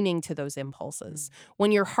new meaning to those impulses.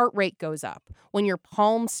 When your heart rate goes up, when your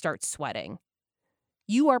palms start sweating,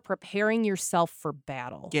 you are preparing yourself for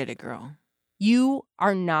battle. Get it, girl. You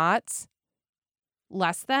are not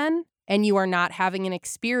less than. and you are not having an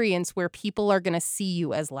experience where people are going to see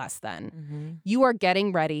you as less than. Mm-hmm. You are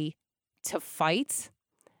getting ready to fight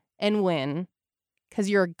and win because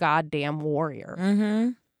you're a goddamn warrior. Mm-hmm.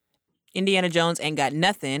 Indiana Jones ain't got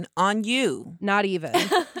nothing on you. Not even.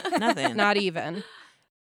 Nothing. Not even.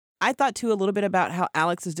 I thought, too, a little bit about how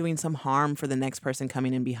Alex is doing some harm for the next person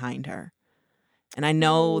coming in behind her. And I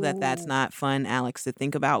know that that's not fun, Alex, to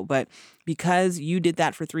think about. But because you did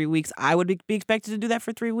that for 3 weeks, I would be expected to do that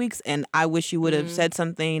for 3 weeks. And I wish you would have said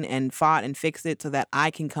something and fought and fixed it so that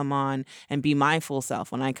I can come on and be my full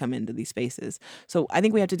self when I come into these spaces. So I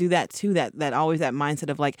think we have to do that, too, that always that mindset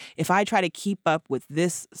of like, if I try to keep up with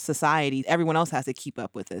this society, everyone else has to keep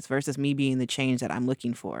up with this versus me being the change that I'm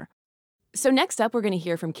looking for. So next up, we're going to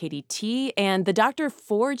hear from Katie T. And the Dr.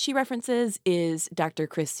 Ford she references is Dr.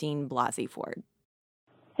 Christine Blasey Ford.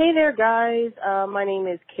 Hey there, guys. My name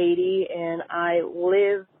is Katie, and I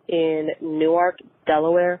live in Newark,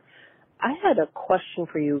 Delaware. I had a question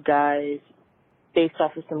for you guys based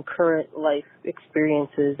off of some current life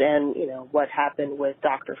experiences and, what happened with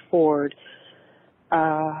Dr. Ford. It's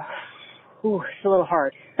a little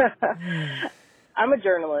hard. I'm a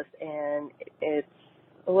journalist, and it's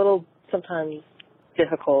a little sometimes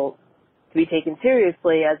difficult to be taken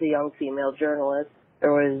seriously as a young female journalist.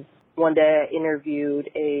 There was one day I interviewed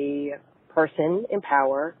a person in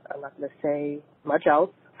power. I'm not going to say much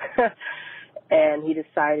else. And he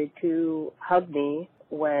decided to hug me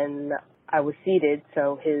when I was seated.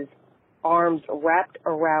 So his arms wrapped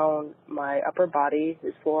around my upper body.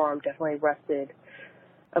 His forearm definitely rested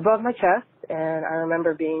above my chest. And I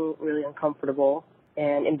remember being really uncomfortable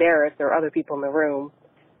and embarrassed. There were other people in the room.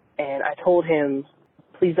 And I told him,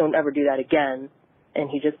 please don't ever do that again. And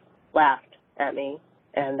he just laughed at me.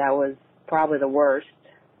 And that was probably the worst.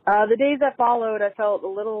 The days that followed, I felt a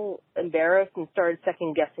little embarrassed and started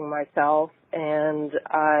second-guessing myself. And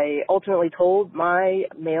I ultimately told my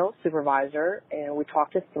male supervisor, and we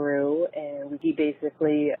talked it through. And he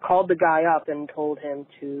basically called the guy up and told him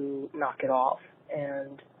to knock it off.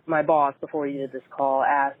 And my boss, before he did this call,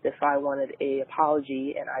 asked if I wanted an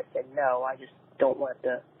apology. And I said no, I just don't want it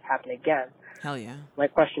to happen again. Hell yeah. My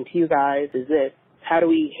question to you guys is this. How do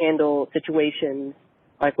we handle situations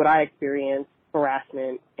like what I experienced,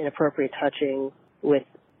 harassment, inappropriate touching, with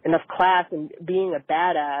enough class and being a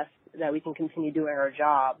badass that we can continue doing our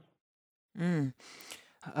job?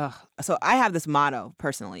 So I have this motto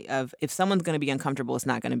personally of if someone's going to be uncomfortable, it's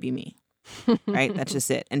not going to be me. Right? That's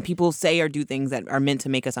just it. And people say or do things that are meant to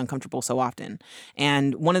make us uncomfortable so often.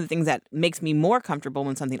 And one of the things that makes me more comfortable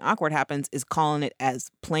when something awkward happens is calling it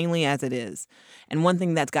as plainly as it is. And one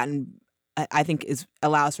thing that's gotten, I think,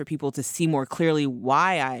 allows for people to see more clearly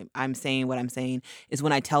why I'm saying what I'm saying is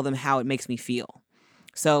when I tell them how it makes me feel.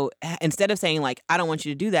 So instead of saying like, I don't want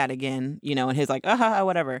you to do that again, and he's like,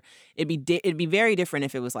 whatever, it'd be very different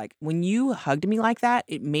if it was like, when you hugged me like that,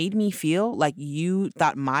 it made me feel like you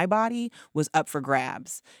thought my body was up for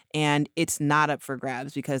grabs, and it's not up for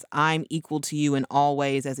grabs because I'm equal to you in all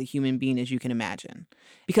ways as a human being as you can imagine.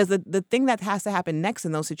 Because the thing that has to happen next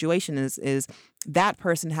in those situations is that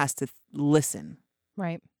person has to listen.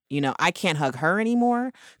 Right. I can't hug her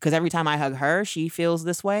anymore because every time I hug her, she feels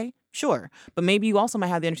this way. Sure. But maybe you also might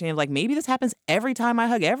have the understanding of like, maybe this happens every time I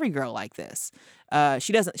hug every girl like this.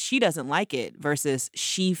 She doesn't like it versus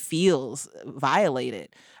she feels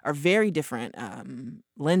violated are very different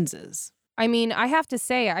lenses. I mean, I have to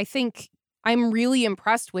say, I think I'm really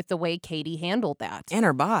impressed with the way Katie handled that. And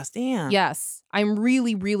her boss, damn. Yes. I'm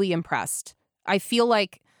really, really impressed. I feel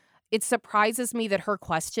like it surprises me that her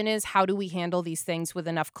question is, how do we handle these things with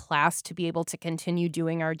enough class to be able to continue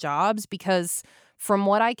doing our jobs? Because from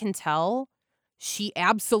what I can tell, she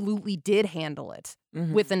absolutely did handle it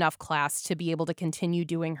with enough class to be able to continue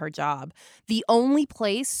doing her job. The only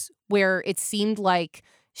place where it seemed like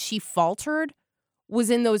she faltered was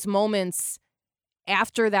in those moments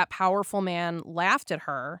after that powerful man laughed at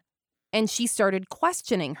her and she started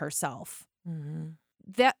questioning herself.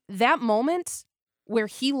 That moment where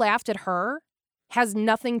he laughed at her has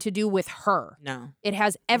nothing to do with her. No. It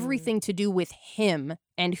has everything to do with him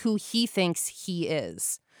and who he thinks he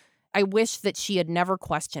is. I wish that she had never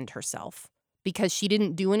questioned herself because she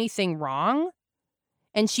didn't do anything wrong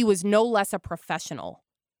and she was no less a professional.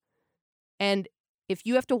 And if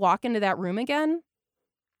you have to walk into that room again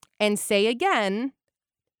and say again,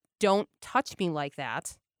 don't touch me like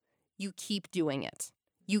that, you keep doing it.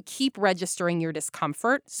 You keep registering your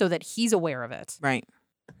discomfort so that he's aware of it. Right.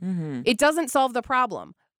 It doesn't solve the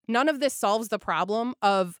problem. None of this solves the problem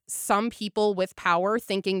of some people with power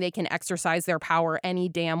thinking they can exercise their power any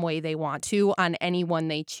damn way they want to on anyone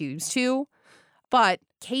they choose to. But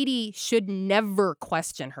Katie should never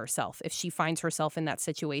question herself if she finds herself in that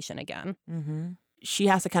situation again. Mm-hmm. She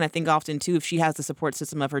has to kind of think often, too, if she has the support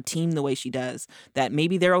system of her team the way she does, that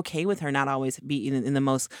maybe they're okay with her not always be in the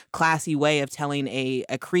most classy way of telling a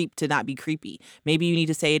creep to not be creepy. Maybe you need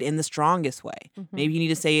to say it in the strongest way. Mm-hmm. Maybe you need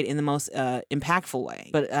to say it in the most impactful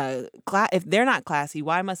way. But if they're not classy,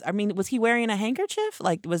 was he wearing a handkerchief?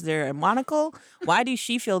 Like, was there a monocle? Why does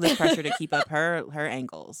she feel this pressure to keep up her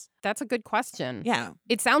ankles? That's a good question. Yeah.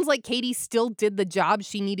 It sounds like Katie still did the job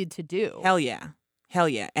she needed to do. Hell yeah. Hell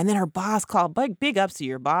yeah. And then her boss called. Big ups to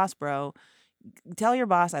your boss, bro. Tell your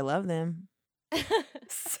boss I love them.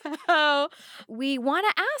 So we want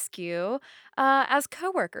to ask you, as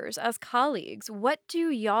coworkers, as colleagues, what do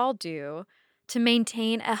y'all do to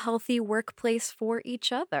maintain a healthy workplace for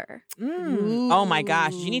each other? Oh my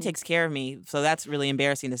gosh, Jeannie takes care of me, so that's really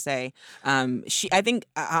embarrassing to say.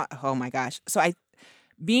 Oh my gosh. So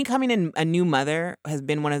becoming a new mother has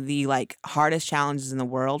been one of the hardest challenges in the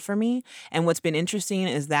world for me. And what's been interesting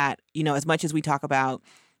is that, as much as we talk about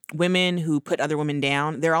women who put other women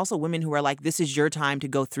down, there are also women who are like, this is your time to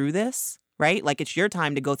go through this, right? Like, it's your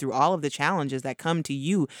time to go through all of the challenges that come to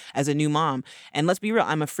you as a new mom. And let's be real,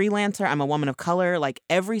 I'm a freelancer, I'm a woman of color. Like,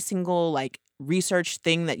 every single research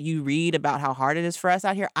thing that you read about how hard it is for us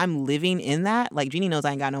out here, I'm living in that. Like, Jeannie knows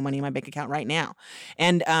I ain't got no money in my bank account right now.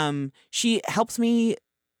 And she helps me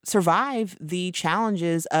survive the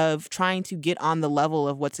challenges of trying to get on the level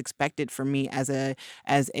of what's expected from me as a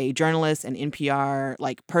journalist, an NPR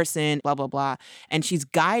person, blah, blah, blah. And she's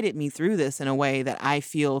guided me through this in a way that I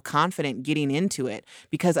feel confident getting into it,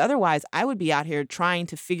 because otherwise I would be out here trying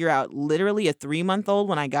to figure out literally a 3-month-old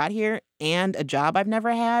when I got here and a job I've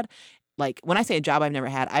never had. When I say a job I've never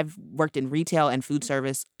had, I've worked in retail and food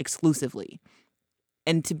service exclusively.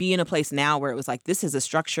 And to be in a place now where it was like, this is a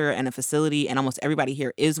structure and a facility and almost everybody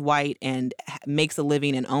here is white and makes a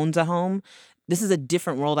living and owns a home. This is a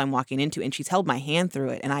different world I'm walking into, and she's held my hand through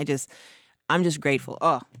it. And I'm just grateful.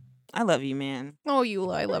 Oh, I love you, man. Oh,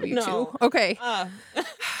 Eula, I love you No. too. Okay.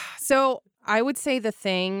 So I would say the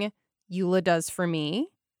thing Eula does for me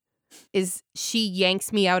is she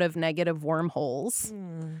yanks me out of negative wormholes.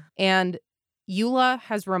 And Eula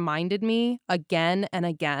has reminded me again and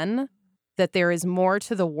again that there is more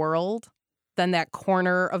to the world than that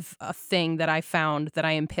corner of a thing that I found that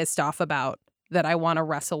I am pissed off about, that I want to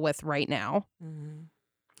wrestle with right now. Mm-hmm.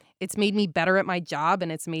 It's made me better at my job, and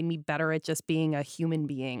it's made me better at just being a human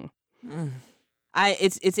being.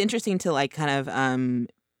 It's interesting to kind of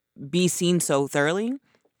be seen so thoroughly.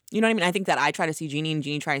 You know what I mean? I think that I try to see Jeannie and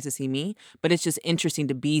Jeannie tries to see me, but it's just interesting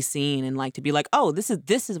to be seen and to be like, oh, this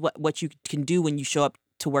is what you can do when you show up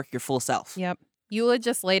to work your full self. Yep. Eula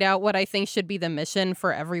just laid out what I think should be the mission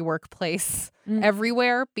for every workplace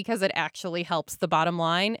everywhere, because it actually helps the bottom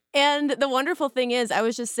line. And the wonderful thing is, I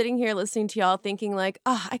was just sitting here listening to y'all thinking I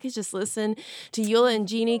could just listen to Eula and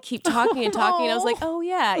Jeannie keep talking and talking. And I was like, oh,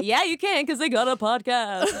 yeah, you can, because they got a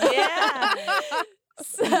podcast. Yeah.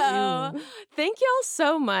 So thank y'all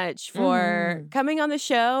so much for coming on the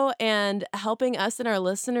show and helping us and our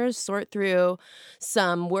listeners sort through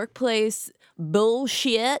some workplace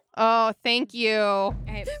bullshit. Oh, thank you.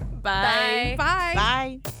 Right. Bye. Bye.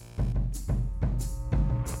 Bye.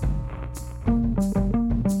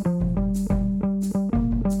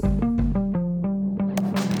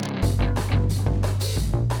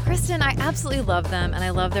 Kristen, I absolutely love them, and I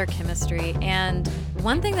love their chemistry. And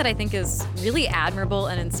one thing that I think is really admirable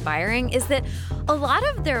and inspiring is that a lot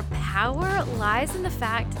of their power lies in the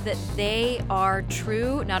fact that they are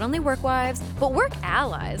true, not only work wives, but work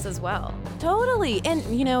allies as well. Totally. And,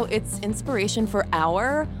 it's inspiration for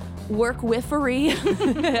our work-wiffery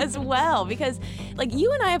as well. Because,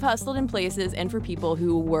 you and I have hustled in places and for people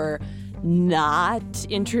who were not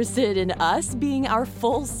interested in us being our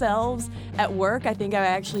full selves at work. I think I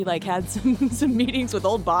actually had some meetings with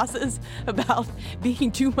old bosses about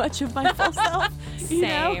being too much of my full self.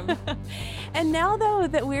 Same. And now, though,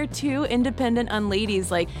 that we're two independent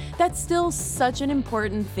unladies, that's still such an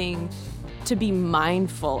important thing to be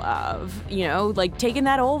mindful of, taking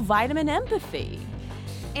that old vitamin empathy.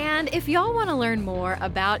 And if y'all want to learn more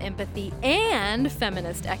about empathy and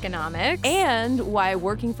feminist economics, and why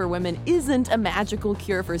working for women isn't a magical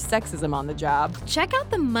cure for sexism on the job, check out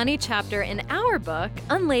the money chapter in our book,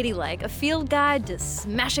 Unladylike, a field guide to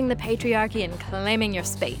smashing the patriarchy and claiming your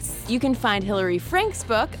space. You can find Hillary Frank's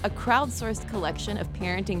book, a crowdsourced collection of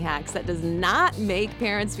parenting hacks that does not make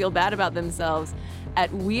parents feel bad about themselves, at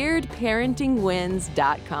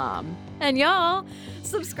weirdparentingwins.com. And y'all,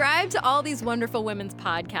 subscribe to all these wonderful women's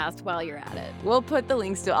podcasts while you're at it. We'll put the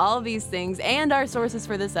links to all of these things and our sources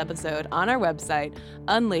for this episode on our website,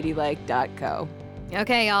 unladylike.co.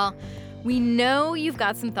 Okay, y'all. We know you've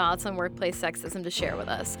got some thoughts on workplace sexism to share with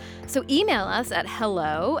us. So email us at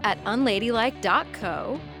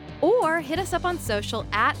hello@unladylike.co or hit us up on social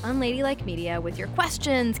 @unladylikemedia with your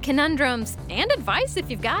questions, conundrums, and advice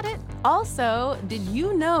if you've got it. Also, did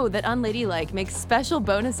you know that Unladylike makes special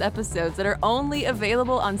bonus episodes that are only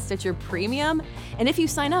available on Stitcher Premium? And if you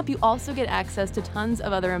sign up, you also get access to tons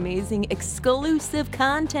of other amazing exclusive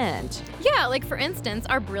content. Yeah, like for instance,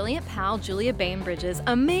 our brilliant pal Julia Bainbridge's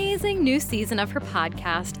amazing new season of her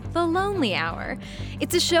podcast, The Lonely Hour.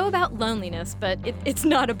 It's a show about loneliness, but it's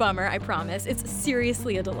not a bummer, I promise. It's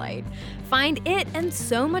seriously a delight. Find it and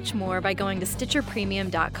so much more by going to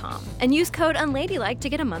StitcherPremium.com and use code UNLADYLIKE to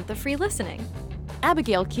get a month of free listening.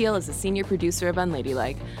 Abigail Keel is the senior producer of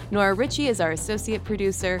Unladylike. Nora Ritchie is our associate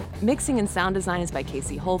producer. Mixing and sound design is by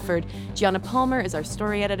Casey Holford. Gianna Palmer is our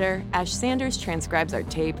story editor. Ash Sanders transcribes our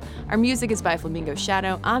tape. Our music is by Flamingo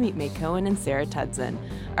Shadow, Amit May Cohen, and Sarah Tudson.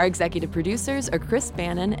 Our executive producers are Chris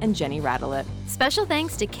Bannon and Jenny Radelet. Special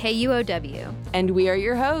thanks to KUOW. And we are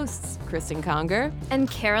your hosts, Kristen Conger and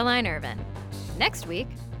Caroline Irvin. Next week,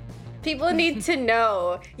 people need to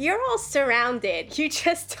know you're all surrounded. You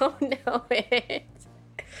just don't know it.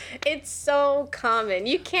 It's so common.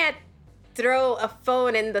 You can't throw a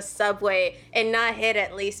phone in the subway and not hit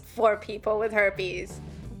at least 4 people with herpes.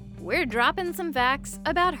 We're dropping some facts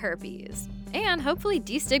about herpes and hopefully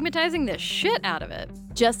destigmatizing the shit out of it.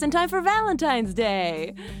 Just in time for Valentine's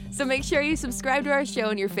Day. So make sure you subscribe to our show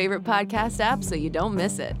in your favorite podcast app so you don't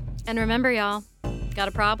miss it. And remember, y'all, got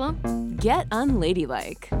a problem? Get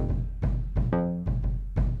unladylike.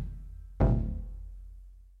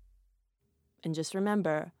 And just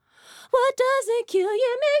remember, what doesn't kill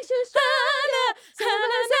you makes you stronger.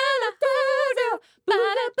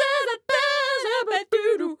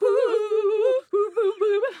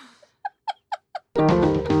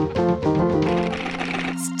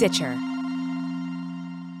 Stitcher.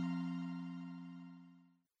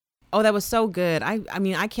 Oh, that was so good. I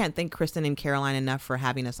mean, I can't thank Kristen and Caroline enough for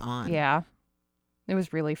having us on. Yeah, it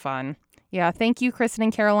was really fun. Yeah, thank you, Kristen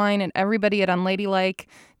and Caroline, and everybody at Unladylike.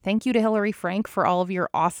 Thank you to Hillary Frank for all of your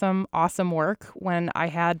awesome, awesome work when I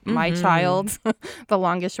had my child, the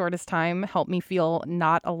longest, shortest time, help me feel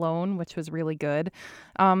not alone, which was really good.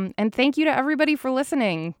 And thank you to everybody for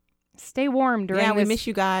listening. Stay warm during we miss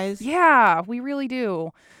you guys. Yeah, we really do.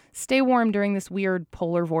 Stay warm during this weird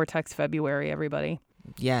polar vortex February, everybody.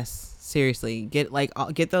 Yes, seriously. Get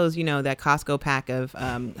those, that Costco pack of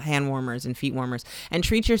hand warmers and feet warmers, and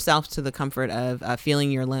treat yourself to the comfort of feeling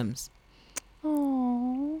your limbs.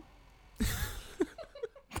 Oh,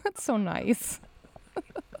 that's so nice.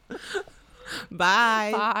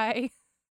 Bye. Bye.